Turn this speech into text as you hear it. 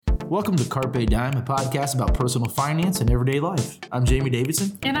Welcome to Carpe Dime, a podcast about personal finance and everyday life. I'm Jamie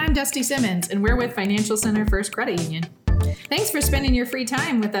Davidson. And I'm Dusty Simmons, and we're with Financial Center First Credit Union. Thanks for spending your free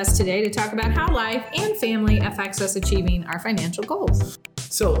time with us today to talk about how life and family affects us achieving our financial goals.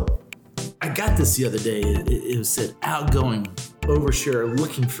 So, I got this the other day. It was said, outgoing overshare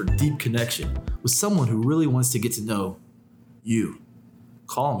looking for deep connection with someone who really wants to get to know you.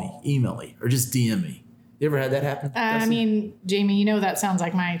 Call me, email me, or just DM me. You ever had that happen? Jamie, you know that sounds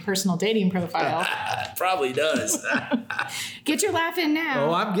like my personal dating profile. Probably does. Get your laugh in now.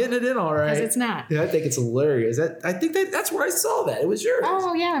 Oh, I'm getting it in all right. Because it's not. Yeah, I think it's hilarious. I think that's where I saw that. It was yours.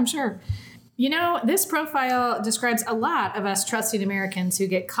 Oh, yeah, I'm sure. You know, this profile describes a lot of us trusting Americans who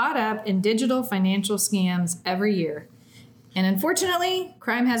get caught up in digital financial scams every year. And unfortunately,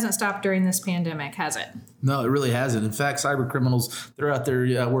 crime hasn't stopped during this pandemic, has it? No, it really hasn't. In fact, cyber criminals, they're out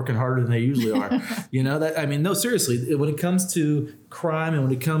there working harder than they usually are. No, seriously, when it comes to crime and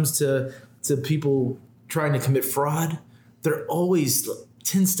when it comes to people trying to commit fraud, they're always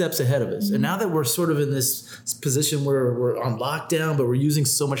 10 steps ahead of us. Mm-hmm. And now that we're sort of in this position where we're on lockdown, but we're using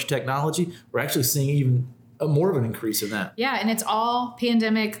so much technology, we're actually seeing even more of an increase in that. Yeah, and it's all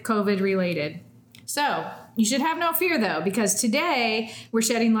pandemic COVID related. So you should have no fear, though, because today we're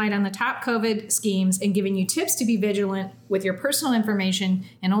shedding light on the top COVID schemes and giving you tips to be vigilant with your personal information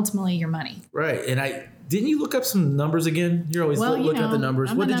and ultimately your money. Right. And didn't you look up some numbers again? You're always looking at the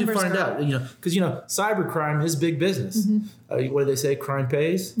numbers. What did you find out? Because, cybercrime is big business. Mm-hmm. What do they say? Crime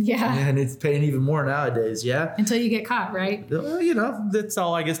pays? Yeah. And it's paying even more nowadays. Yeah. Until you get caught, right? Well, that's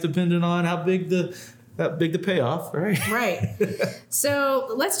all, I guess, depending on how big the payoff, right? Right. So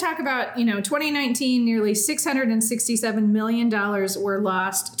let's talk about, 2019, nearly $667 million were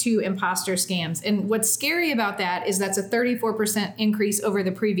lost to imposter scams. And what's scary about that is that's a 34% increase over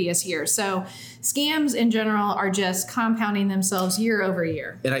the previous year. So scams in general are just compounding themselves year over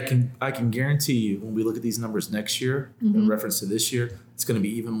year. And I can guarantee you when we look at these numbers next year, in reference to this year, it's going to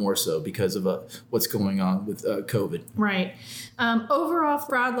be even more so because of what's going on with COVID. Right. Overall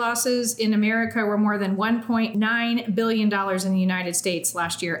fraud losses in America were more than $1.9 billion in the United States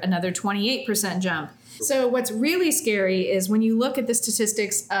last year, another 28% jump. So what's really scary is when you look at the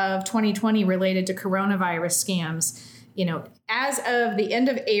statistics of 2020 related to coronavirus scams, as of the end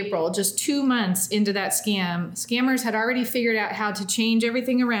of April, just 2 months into that scam, scammers had already figured out how to change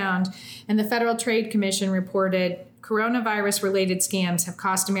everything around, and the Federal Trade Commission reported coronavirus-related scams have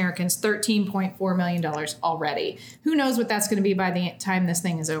cost Americans $13.4 million already. Who knows what that's going to be by the time this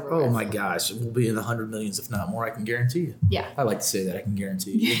thing is over with. Oh, my gosh. It will be in the hundred millions, if not more. I can guarantee you. Yeah. I like to say that. I can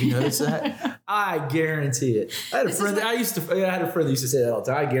guarantee you. Have you noticed that? I guarantee it. I had a friend that used to say that all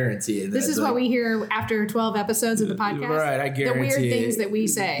the time. I guarantee it. This is what we hear after 12 episodes of the podcast. Right. I guarantee it. The weird things that we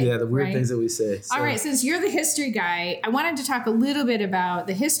say. Yeah, the weird things that we say. So. All right. Since you're the history guy, I wanted to talk a little bit about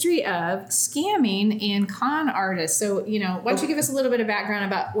the history of scamming and con artists. So, why don't you give us a little bit of background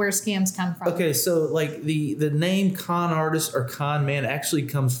about where scams come from? Okay, so like the name con artist or con man actually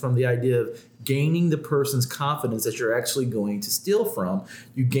comes from the idea of gaining the person's confidence that you're actually going to steal from.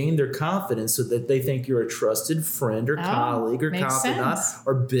 You gain their confidence so that they think you're a trusted friend or colleague or confidant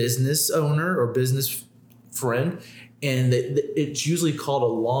or business owner or business friend. And it's usually called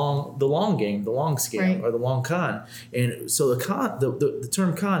the long game, the long scam, or the long con. And so the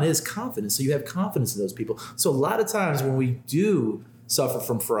term con is confidence. So you have confidence in those people. So a lot of times when we do suffer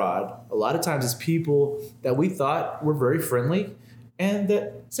from fraud, a lot of times it's people that we thought were very friendly and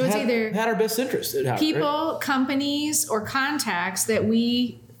that had our best interest at heart. People, companies, or contacts that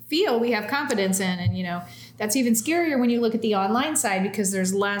we feel we have confidence in. And, that's even scarier when you look at the online side because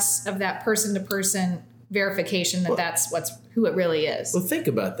there's less of that person-to-person verification that that's who it really is. Well, think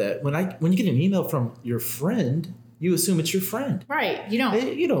about that. When you get an email from your friend, you assume it's your friend, right? You don't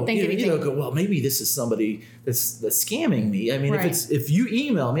think anything. You don't go, well, maybe this is somebody that's scamming me. I mean, if you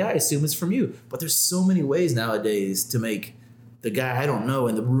email me, I assume it's from you. But there's so many ways nowadays to make the guy I don't know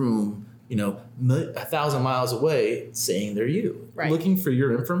in the room, 1,000 miles away, saying they're you, looking for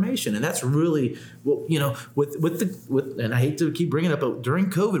your information, and that's really and I hate to keep bringing it up, but during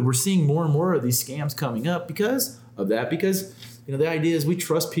COVID, we're seeing more and more of these scams coming up because of that. Because the idea is we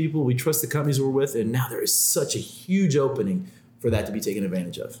trust people, we trust the companies we're with, and now there is such a huge opening for that to be taken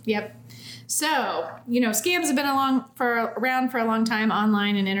advantage of. Yep. So, scams have been around for a long time,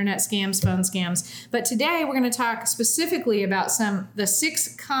 online and internet scams, phone scams. But today we're going to talk specifically about the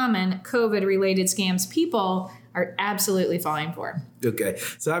 6 common COVID-related scams people are absolutely falling for. Okay.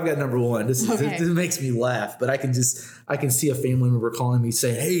 So I've got number 1. This makes me laugh, but I can see a family member calling me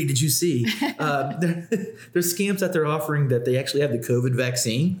saying, hey, did you see? There's scams that they're offering that they actually have the COVID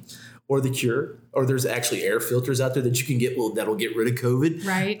vaccine, or the cure, or there's actually air filters out there that you can get that'll get rid of COVID.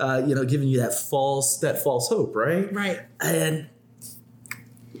 Right. Giving you that false hope, right? Right. And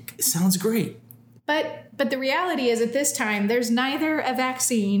it sounds great. But the reality is at this time, there's neither a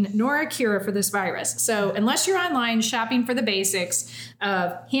vaccine nor a cure for this virus. So unless you're online shopping for the basics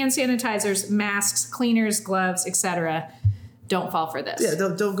of hand sanitizers, masks, cleaners, gloves, etc., don't fall for this. Yeah,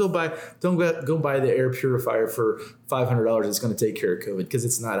 don't go buy the air purifier for $500 that's going to take care of COVID, because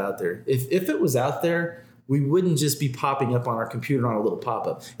it's not out there. If it was out there, we wouldn't just be popping up on our computer on a little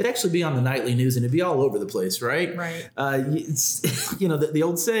pop-up. It'd actually be on the nightly news and it'd be all over the place, right? Right. It's, the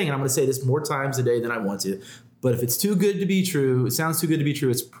old saying, and I'm going to say this more times a day than I want to, but if it's too good to be true, it sounds too good to be true,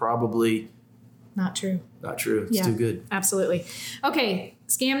 it's probably not true. Not true. It's too good. Absolutely. Okay,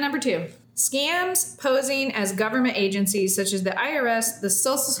 scam number 2. Scams posing as government agencies such as the IRS, the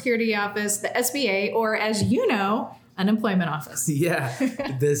Social Security Office, the SBA, or as you know, Unemployment Office. Yeah,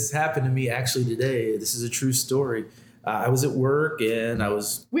 this happened to me actually today. This is a true story. I was at work and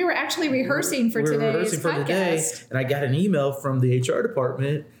we were actually rehearsing for today's podcast. And I got an email from the HR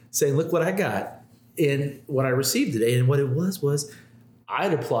department saying, look what I got. And what I received today, and what it was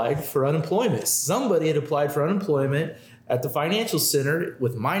I'd applied for unemployment. Somebody had applied for unemployment at the financial center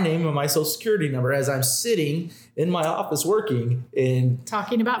with my name and my social security number as I'm sitting in my office working and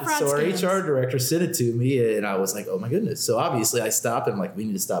talking about fraud scams. So our HR director sent it to me and I was like, oh my goodness. So obviously I stopped and I'm like, we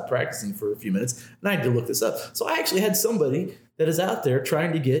need to stop practicing for a few minutes and I had to look this up. So I actually had somebody that is out there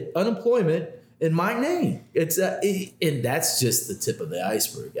trying to get unemployment in my name. And that's just the tip of the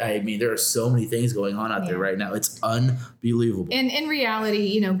iceberg. I mean, there are so many things going on out there right now. It's unbelievable. And in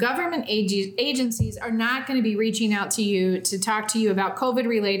reality, government agencies are not going to be reaching out to you to talk to you about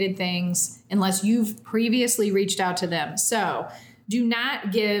COVID-related things unless you've previously reached out to them. So do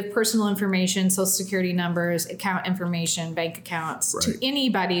not give personal information, social security numbers, account information, bank accounts to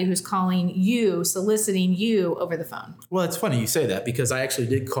anybody who's calling you, soliciting you over the phone. Well, it's funny you say that because I actually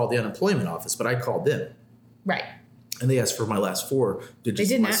did call the unemployment office, but I called them. Right. And they asked for my last 4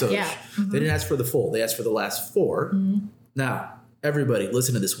 digits of my social. They didn't ask for the full. They asked for the last 4. Mm-hmm. Now, everybody,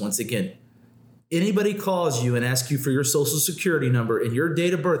 listen to this once again. Anybody calls you and asks you for your social security number and your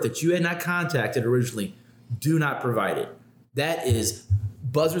date of birth that you had not contacted originally, do not provide it. That is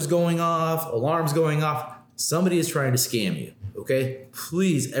buzzers going off, alarms going off. Somebody is trying to scam you, okay?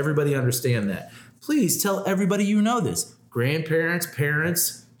 Please, everybody understand that. Please tell everybody you know this. Grandparents,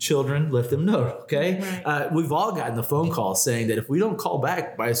 parents, children, let them know, okay? Right. We've all gotten the phone call saying that if we don't call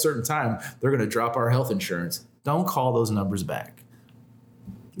back by a certain time, they're going to drop our health insurance. Don't call those numbers back.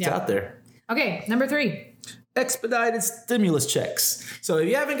 It's out there. Okay, number 3. Expedited stimulus checks. So if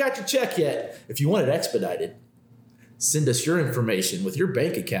you haven't got your check yet, if you want it expedited, send us your information with your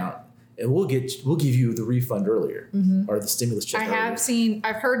bank account and we'll give you the refund earlier or the stimulus check.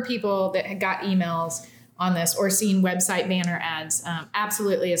 I've heard people that had got emails on this or seen website banner ads.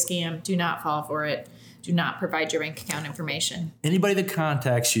 Absolutely a scam. Do not fall for it. Do not provide your bank account information. Anybody that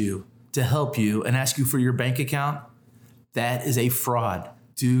contacts you to help you and ask you for your bank account, that is a fraud.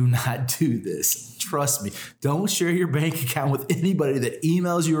 Do not do this. Trust me. Don't share your bank account with anybody that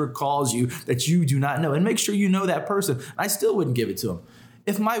emails you or calls you that you do not know. And make sure you know that person. I still wouldn't give it to them.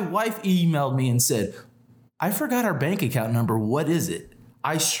 If my wife emailed me and said, I forgot our bank account number, what is it?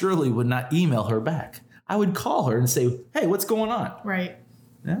 I surely would not email her back. I would call her and say, hey, what's going on? Right.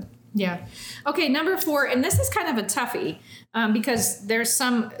 Yeah. Yeah. Okay, number 4, and this is kind of a toughie because there's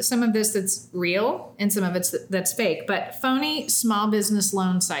some of this that's real and some of it's that's fake, but phony small business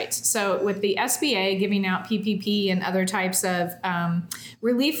loan sites. So with the SBA giving out PPP and other types of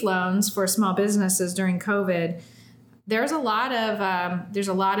relief loans for small businesses during COVID, there's a lot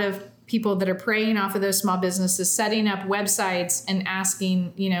of people that are preying off of those small businesses, setting up websites and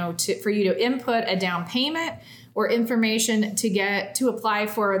asking, for you to input a down payment or information to apply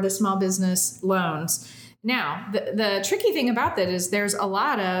for the small business loans. Now, the tricky thing about that is there's a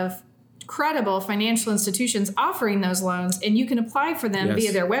lot of credible financial institutions offering those loans, and you can apply for them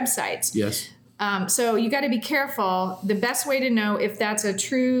via their websites. Yes. So you got to be careful. The best way to know if that's a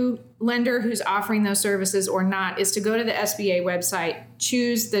true lender who's offering those services or not is to go to the SBA website,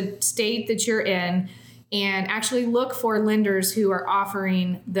 choose the state that you're in, and actually look for lenders who are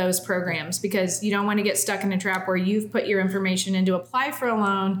offering those programs, because you don't want to get stuck in a trap where you've put your information in to apply for a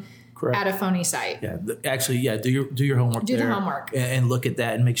loan at a phony site. Yeah, actually, do your homework. Do the homework and look at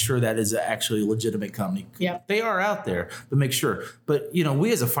that and make sure that is actually a legitimate company. Yep. They are out there, but make sure. But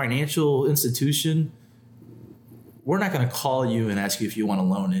we as a financial institution, we're not going to call you and ask you if you want a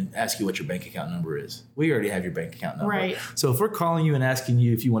loan and ask you what your bank account number is. We already have your bank account number. Right. So if we're calling you and asking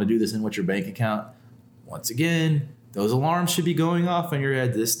you if you want to do this and what's your bank account, once again, those alarms should be going off in your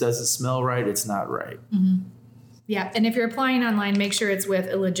head. This doesn't smell right. It's not right. Yeah. And if you're applying online, make sure it's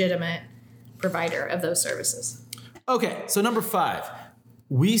with a legitimate provider of those services. Okay. So number 5,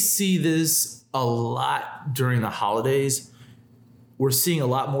 we see this a lot during the holidays. We're seeing a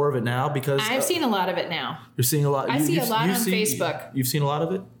lot more of it now because I've seen a lot of it now. You're seeing a lot. I see a lot on Facebook. You've seen a lot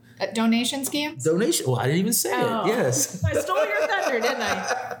of it? Donation scams? Donation. Well, I didn't even say it. Yes. I stole your thunder, didn't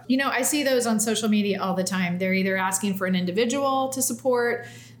I? I see those on social media all the time. They're either asking for an individual to support,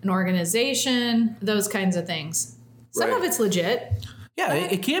 an organization, those kinds of things. Some of it's legit. Yeah,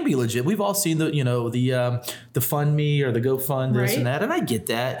 it can be legit. We've all seen the Fund Me or the GoFund this and that, and I get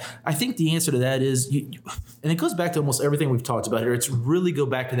that. I think the answer to that is, and it goes back to almost everything we've talked about here. It's really go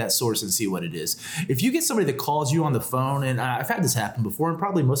back to that source and see what it is. If you get somebody that calls you on the phone, and I've had this happen before, and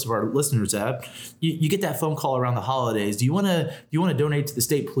probably most of our listeners have, you get that phone call around the holidays. Do you want to donate to the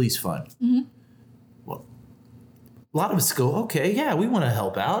state police fund? Mm-hmm. Well, a lot of us go, okay, yeah, we want to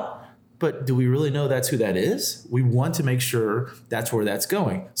help out. But do we really know that's who that is? We want to make sure that's where that's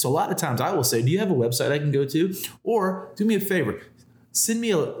going. So a lot of times I will say, do you have a website I can go to? Or do me a favor, send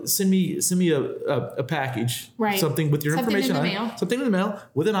me a package, something with your information on it, something in the mail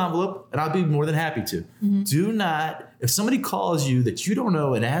with an envelope, and I'll be more than happy to. Mm-hmm. Do not, if somebody calls you that you don't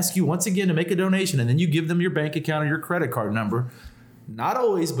know and asks you once again to make a donation, and then you give them your bank account or your credit card number, not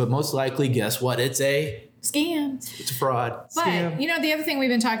always, but most likely, guess what? It's a scam. It's a fraud. But, scam. The other thing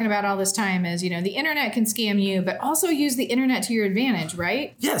we've been talking about all this time is, the internet can scam you, but also use the internet to your advantage,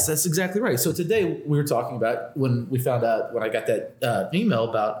 right? Yes, that's exactly right. So today we were talking about when I got that email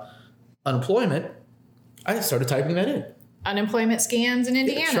about unemployment, I started typing that in. Unemployment scams in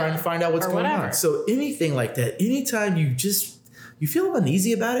Indiana. Yeah, trying to find out what's going on. So anything like that, anytime you feel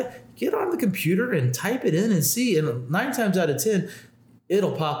uneasy about it, get on the computer and type it in and see. And 9 times out of 10,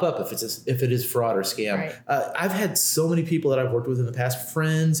 it'll pop up if it is fraud or scam. Right. I've had so many people that I've worked with in the past,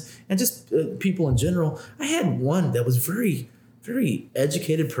 friends, and just people in general. I had one that was very, very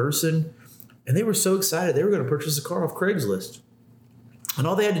educated person, and they were so excited they were going to purchase a car off Craigslist, and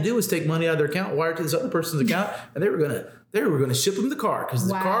all they had to do was take money out of their account, wire it to this other person's account, and they were going to ship them the car because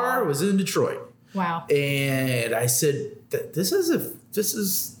the car was in Detroit. Wow. And I said, this isn't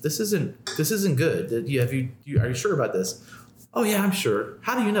good. Are you sure about this? Oh, yeah, I'm sure.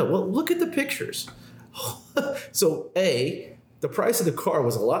 How do you know? Well, look at the pictures. So, A, the price of the car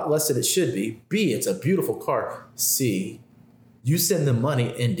was a lot less than it should be. B, it's a beautiful car. C, you send them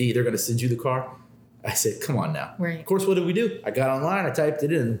money, and D, they're going to send you the car. I said, come on now. Right. Of course, what did we do? I got online, I typed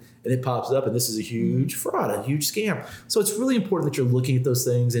it in, and it pops up, and this is a huge fraud, a huge scam. So it's really important that you're looking at those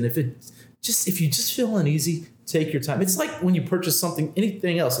things, and if you just feel uneasy, take your time. It's like when you purchase something,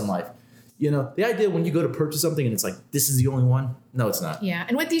 anything else in life. The idea when you go to purchase something and it's like, this is the only one. No, it's not. Yeah.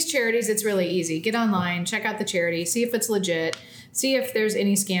 And with these charities, it's really easy. Get online, check out the charity, see if it's legit, see if there's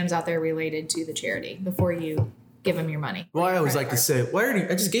any scams out there related to the charity before you give them your money. Well, I always like to say,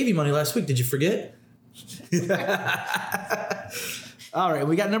 I just gave you money last week. Did you forget? All right,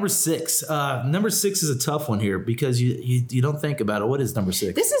 we got number 6. Number 6 is a tough one here because you don't think about it. What is number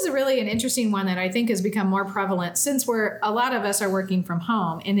 6? This is really an interesting one that I think has become more prevalent since a lot of us are working from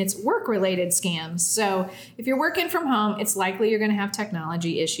home, and it's work-related scams. So if you're working from home, it's likely you're going to have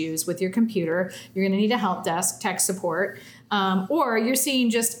technology issues with your computer. You're going to need a help desk, tech support, or you're seeing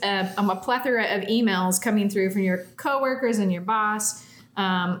just a plethora of emails coming through from your coworkers and your boss.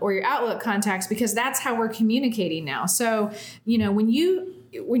 Or your Outlook contacts, because that's how we're communicating now. So, when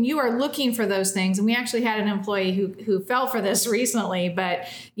you are looking for those things, and we actually had an employee who fell for this recently, but,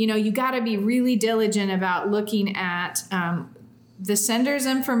 you got to be really diligent about looking at the sender's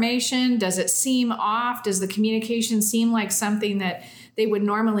information. Does it seem off? Does the communication seem like something that they would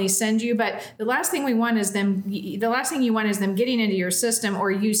normally send you? But the last thing you want is them getting into your system,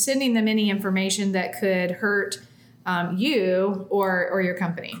 or you sending them any information that could hurt you or your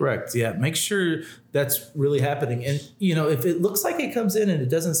company. Correct. Yeah. Make sure that's really happening. And, if it looks like it comes in and it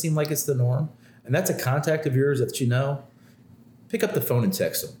doesn't seem like it's the norm, and that's a contact of yours that pick up the phone and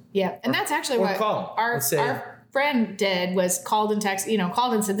text them. Yeah. And that's actually what our friend did, was called and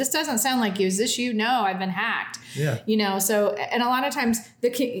said, this doesn't sound like you. Is this you? No, I've been hacked. Yeah. So, and a lot of times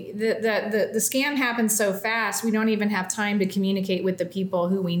the scam happens so fast, we don't even have time to communicate with the people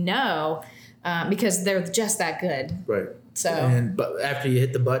who we know. Because they're just that good. Right. But after you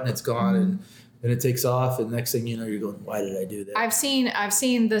hit the button, it's gone, and it takes off, and next thing you know, you're going, why did I do that? I've seen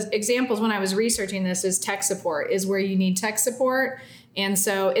the examples when I was researching this is tech support is where you need tech support. And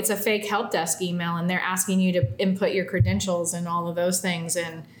so it's a fake help desk email, and they're asking you to input your credentials and all of those things.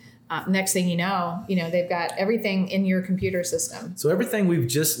 And next thing you know, they've got everything in your computer system. So everything we've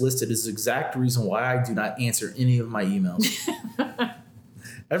just listed is the exact reason why I do not answer any of my emails.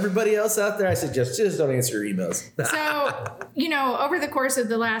 Everybody else out there, I suggest just don't answer your emails. So, over the course of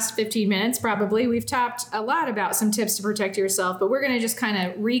the last 15 minutes, probably, we've talked a lot about some tips to protect yourself, but we're going to just kind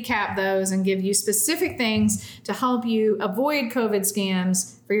of recap those and give you specific things to help you avoid COVID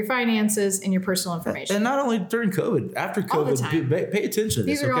scams for your finances and your personal information. And not only during COVID, after COVID, pay attention to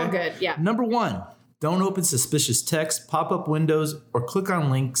this. These are all good, yeah. Number 1, don't open suspicious text, pop-up windows, or click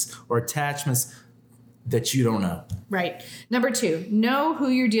on links or attachments that you don't know. Right. Number 2, know who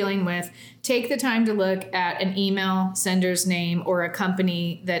you're dealing with. Take the time to look at an email sender's name or a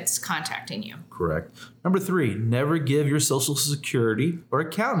company that's contacting you. Correct. Number 3, never give your social security or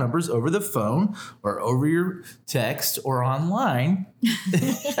account numbers over the phone or over your text or online.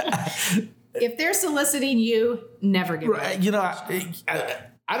 If they're soliciting you, never give it.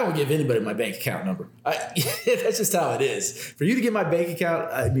 I don't give anybody my bank account number. That's just how it is. For you to get my bank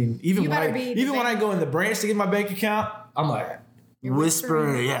account, I mean, even when I go in the branch to get my bank account, I'm like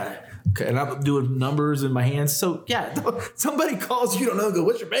whispering, yeah. Okay, and I'm doing numbers in my hands. So yeah, somebody calls you don't know, go,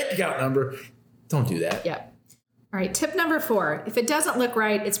 what's your bank account number? Don't do that. Yeah. All right. Tip number 4: if it doesn't look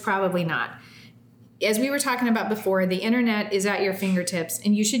right, it's probably not. As we were talking about before, the internet is at your fingertips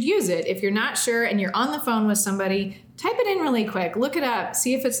and you should use it. If you're not sure and you're on the phone with somebody, type it in really quick, look it up,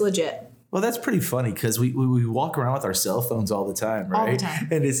 see if it's legit. Well, that's pretty funny because we walk around with our cell phones all the time, right? All the time.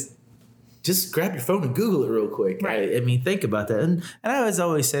 And it's just grab your phone and Google it real quick. Right. I mean, think about that. And I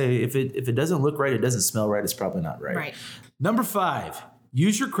always say, if it doesn't look right, it doesn't smell right, it's probably not right. Right. Number 5,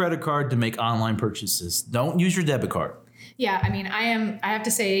 use your credit card to make online purchases. Don't use your debit card. Yeah, I mean, I have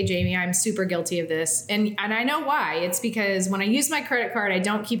to say, Jamie, I'm super guilty of this. And I know why. It's because when I use my credit card, I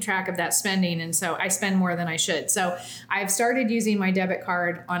don't keep track of that spending. And so I spend more than I should. So I've started using my debit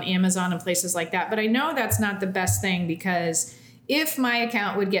card on Amazon and places like that. But I know that's not the best thing because if my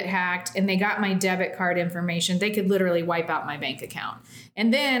account would get hacked and they got my debit card information, they could literally wipe out my bank account.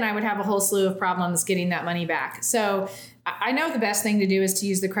 And then I would have a whole slew of problems getting that money back. So I know the best thing to do is to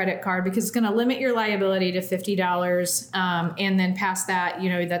use the credit card because it's going to limit your liability to $50. And then past that,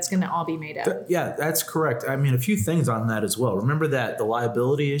 that's going to all be made up. Yeah, that's correct. I mean, a few things on that as well. Remember that the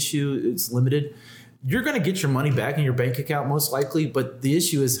liability issue is limited. You're going to get your money back in your bank account most likely, but the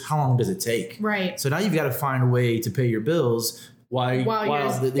issue is how long does it take? Right. So now you've got to find a way to pay your bills while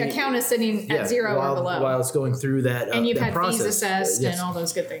your account is sitting at zero or below. While it's going through that and you've had process. Fees assessed and all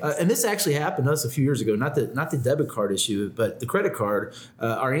those good things. And this actually happened to us a few years ago. Not the debit card issue, but the credit card.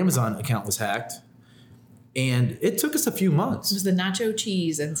 Our Amazon account was hacked, and it took us a few months. It was the nacho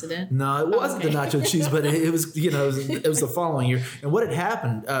cheese incident. No, it wasn't the nacho cheese, but it was it was the following year. And what had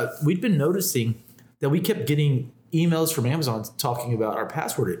happened? We'd been noticing that we kept getting emails from Amazon talking about our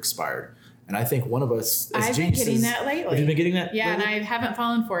password had expired. And I think one of us, as I've been getting that lately. Have you been getting that? Yeah, lately? and I haven't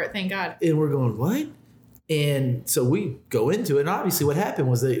fallen for it, thank God. And we're going, what? And so we go into it, and obviously what happened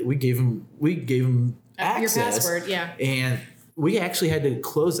was that we gave them access. Your password, yeah. And we actually had to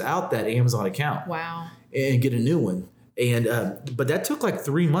close out that Amazon account. Wow. And get a new one. And but that took like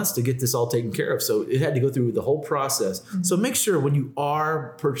 3 months to get this all taken care of. So it had to go through the whole process. Mm-hmm. So make sure when you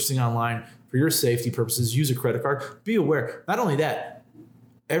are purchasing online for your safety purposes, use a credit card. Be aware. Not only that,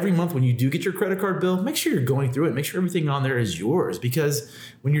 every month when you do get your credit card bill, make sure you're going through it. Make sure everything on there is yours. Because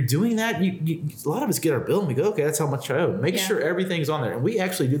when you're doing that, a lot of us get our bill and we go, okay, that's how much I owe. Make sure everything's on there. And we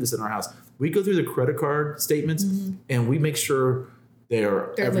actually do this in our house. We go through the credit card statements and we make sure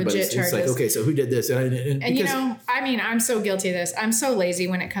they're everybody's. It's like, okay, so who did this? And I'm so guilty of this. I'm so lazy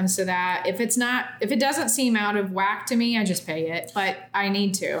when it comes to that. If it doesn't seem out of whack to me, I just pay it. But I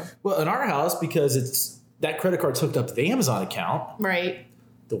need to. Well, in our house, because that credit card's hooked up to the Amazon account. Right.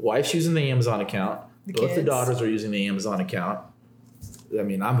 The wife's using the Amazon account. Both kids. the daughters are using the Amazon account. I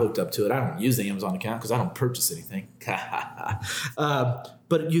mean, I'm hooked up to it. I don't use the Amazon account because I don't purchase anything. But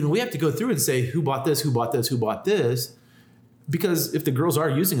we have to go through and say who bought this, who bought this, who bought this. Because if the girls are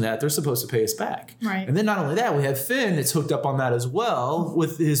using that, they're supposed to pay us back. Right. And then not only that, we have Finn that's hooked up on that as well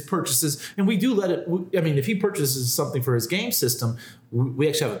with his purchases. And we do let it, if he purchases something for his game system, we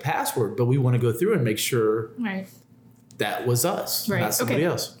actually have a password, but we want to go through and make sure that was us, not somebody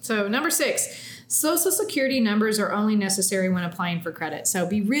else. So number 6, Social Security numbers are only necessary when applying for credit. So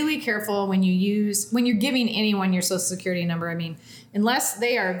be really careful when you're giving anyone your Social Security number. I mean, unless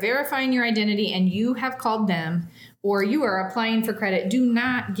they are verifying your identity and you have called them, or you are applying for credit, do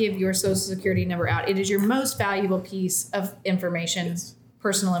not give your Social Security number out. It is your most valuable piece of information,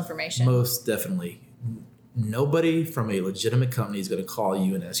 personal information. Most definitely. Nobody from a legitimate company is going to call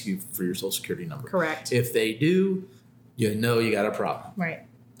you and ask you for your Social Security number. Correct. If they do, you got a problem. Right.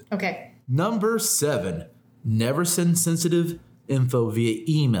 Okay. Number 7, never send sensitive info via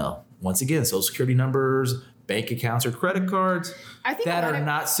email. Once again, social security numbers, bank accounts, or credit cards that are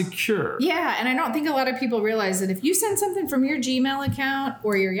not secure. Yeah, and I don't think a lot of people realize that if you send something from your Gmail account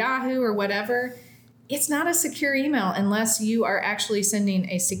or your Yahoo or whatever, it's not a secure email unless you are actually sending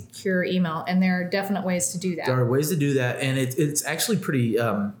a secure email. And there are definite ways to do that. There are ways to do that. And it's actually pretty,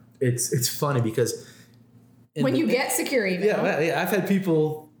 it's funny because when you get secure email. Yeah, I've had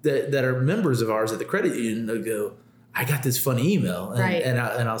people that are members of ours at the credit union, they'll go, I got this funny email. And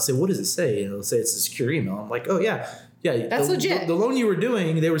I'll say, what does it say? And it'll say it's a secure email. I'm like, oh, yeah. Yeah, that's legit. The loan you were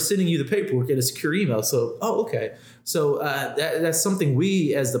doing, they were sending you the paperwork in a secure email. So, okay. So that's something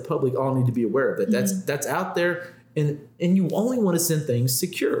we as the public all need to be aware of. That's out there, and you only want to send things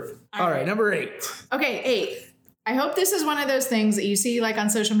secure. All right, number 8. Okay, 8. I hope this is one of those things that you see like on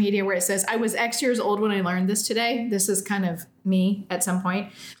social media where it says, I was X years old when I learned this today. This is kind of me at some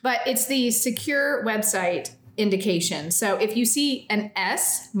point. But it's the secure website indication. So if you see an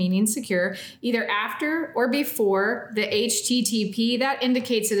S, meaning secure, either after or before the HTTP, that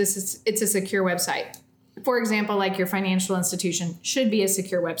indicates that it's a secure website. For example, like your financial institution should be a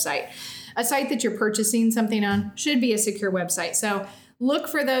secure website. A site that you're purchasing something on should be a secure website. So look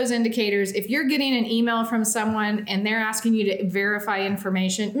for those indicators. If you're getting an email from someone and they're asking you to verify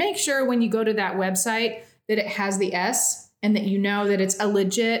information, make sure when you go to that website that it has the S and that you know that it's a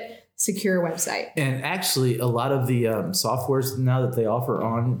legit secure website. And actually, a lot of the softwares now that they offer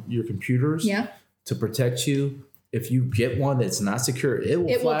on your computers to protect you, if you get one that's not secure, it'll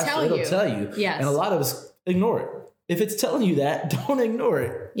tell you. Yes. And a lot of us ignore it. If it's telling you that, don't ignore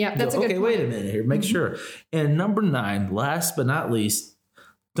it. Yeah, that's a good point. Wait a minute here. Make sure. And number 9, last but not least,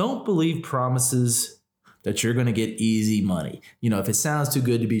 don't believe promises that you're going to get easy money. You know, if it sounds too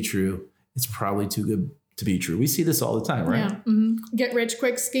good to be true, it's probably too good to be true. We see this all the time, right? Yeah. Mm-hmm. Get rich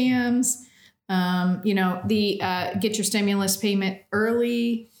quick scams. The get your stimulus payment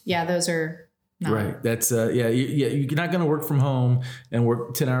early. Yeah, those are not right. That's you're not going to work from home and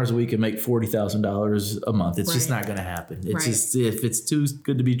work 10 hours a week and make $40,000 a month. It's just not going to happen. It's just, if it's too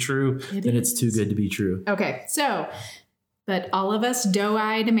good to be true, then it's too good to be true. Okay. So, but all of us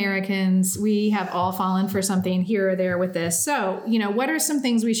doe-eyed Americans, we have all fallen for something here or there with this. So, what are some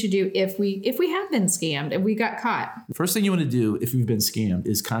things we should do if we have been scammed, if we got caught? The first thing you want to do if you've been scammed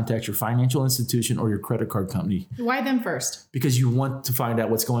is contact your financial institution or your credit card company. Why them first? Because you want to find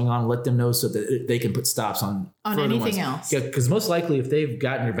out what's going on, let them know so that they can put stops on anything else. Yeah, because most likely if they've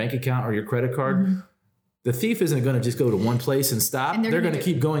gotten your bank account or your credit card, the thief isn't going to just go to one place and stop. And they're going to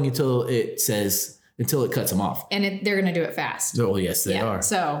keep going until it cuts them off. And they're going to do it fast. Oh, yes, they are.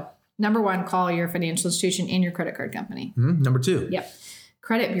 So, number 1, call your financial institution and your credit card company. Number 2. Yep.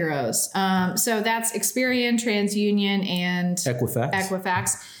 Credit bureaus. So that's Experian, TransUnion, and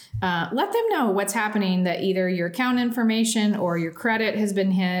Equifax. Let them know what's happening, that either your account information or your credit has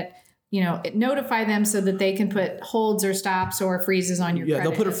been hit. Notify them so that they can put holds or stops or freezes on your credit. Yeah,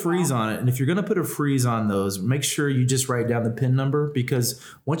 they'll put a freeze on it. And if you're going to put a freeze on those, make sure you just write down the PIN number, because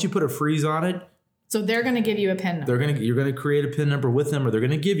once you put a freeze on it, so they're going to give you a PIN number. You're going to create a PIN number with them, or they're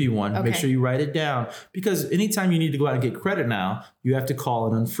going to give you one. Okay. Make sure you write it down, because anytime you need to go out and get credit now, you have to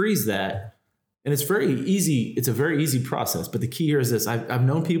call and unfreeze that. And it's very easy. It's a very easy process. But the key here is this. I've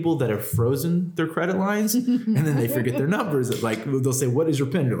known people that have frozen their credit lines and then they forget their numbers. Like, they'll say, what is your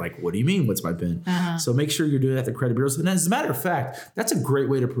PIN? They're like, what do you mean? What's my PIN? So make sure you're doing that at the credit bureaus. And as a matter of fact, that's a great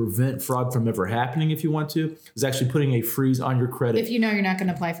way to prevent fraud from ever happening if you want to, is actually putting a freeze on your credit. If you know you're not going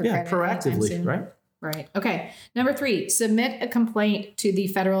to apply for credit. Proactively, right? Right. Okay. Number 3, submit a complaint to the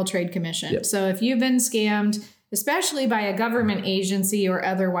Federal Trade Commission. Yep. So if you've been scammed, especially by a government agency or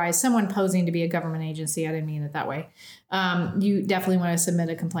otherwise, someone posing to be a government agency, I didn't mean it that way, you definitely want to submit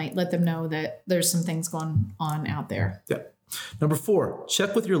a complaint. Let them know that there's some things going on out there. Yeah. Number 4,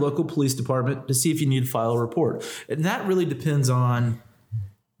 check with your local police department to see if you need to file a report. And that really depends on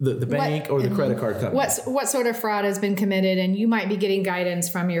the bank or the credit card company. What sort of fraud has been committed, and you might be getting guidance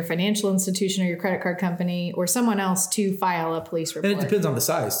from your financial institution or your credit card company or someone else to file a police report. And it depends on the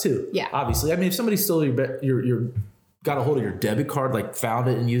size too. Yeah. Obviously. I mean, if somebody stole your got a hold of your debit card, like found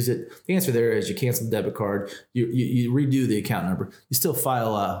it and used it, the answer there is you cancel the debit card, you redo the account number, you still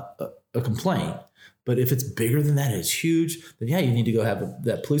file a complaint. But if it's bigger than that, it's huge, then you need to go have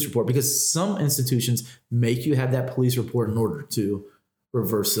that police report, because some institutions make you have that police report in order to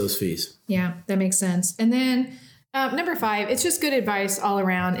reverse those fees. Yeah, that makes sense. And then number 5, it's just good advice all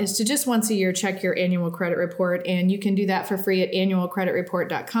around, is to just once a year check your annual credit report. And you can do that for free at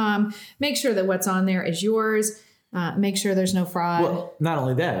annualcreditreport.com. Make sure that what's on there is yours. make sure there's no fraud. Well, not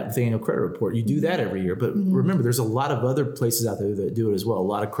only that, the annual credit report, you do that every year. But remember, there's a lot of other places out there that do it as well. A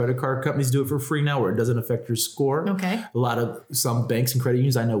lot of credit card companies do it for free now where it doesn't affect your score. Okay. Some banks and credit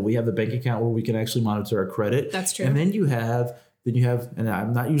unions, I know we have the bank account where we can actually monitor our credit. That's true. And then you have, and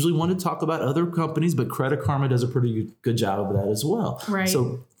I'm not usually one to talk about other companies, but Credit Karma does a pretty good job of that as well. Right.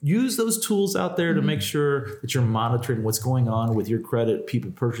 So use those tools out there to make sure that you're monitoring what's going on with your credit,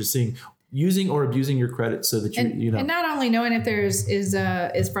 people purchasing, using or abusing your credit so that and not only knowing if there's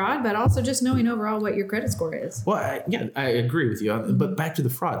is fraud, but also just knowing overall what your credit score is. Well, I agree with you. But back to the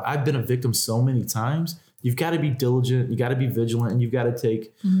fraud. I've been a victim so many times. You've got to be diligent. You got to be vigilant, and you've got to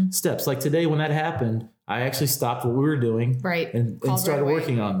take steps. Like today, when that happened, I actually stopped what we were doing and started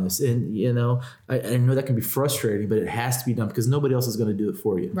working on this. And, I know that can be frustrating, but it has to be done because nobody else is going to do it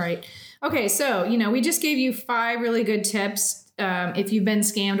for you. Right. Okay. So, we just gave you 5 really good tips. If you've been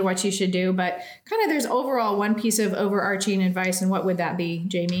scammed, what you should do, but kind of there's overall one piece of overarching advice. And what would that be,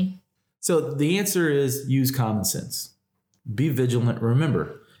 Jamie? So the answer is use common sense. Be vigilant.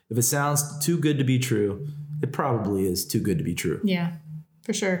 Remember, if it sounds too good to be true, it probably is too good to be true. Yeah,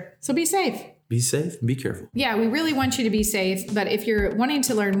 for sure. So be safe. Be safe and be careful. Yeah, we really want you to be safe. But if you're wanting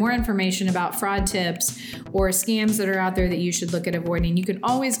to learn more information about fraud tips or scams that are out there that you should look at avoiding, you can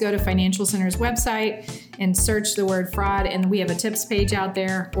always go to Financial Center's website and search the word fraud. And we have a tips page out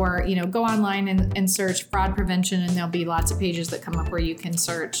there, or, go online and search fraud prevention. And there'll be lots of pages that come up where you can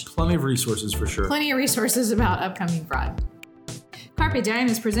search. Plenty of resources for sure. Plenty of resources about upcoming fraud. Carpe Diem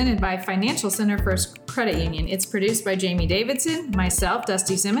is presented by Financial Center First Credit Union. It's produced by Jamie Davidson, myself,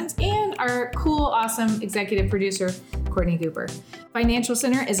 Dusty Simmons, and our cool, awesome executive producer, Courtney Cooper. Financial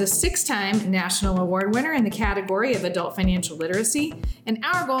Center is a 6-time national award winner in the category of adult financial literacy. And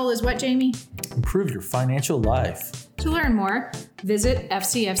our goal is what, Jamie? Improve your financial life. To learn more, visit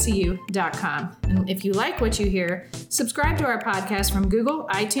fcfcu.com. And if you like what you hear, subscribe to our podcast from Google,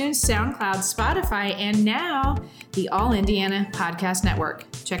 iTunes, SoundCloud, Spotify, and now the All Indiana Podcast Network.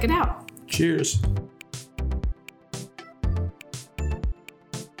 Check it out. Cheers.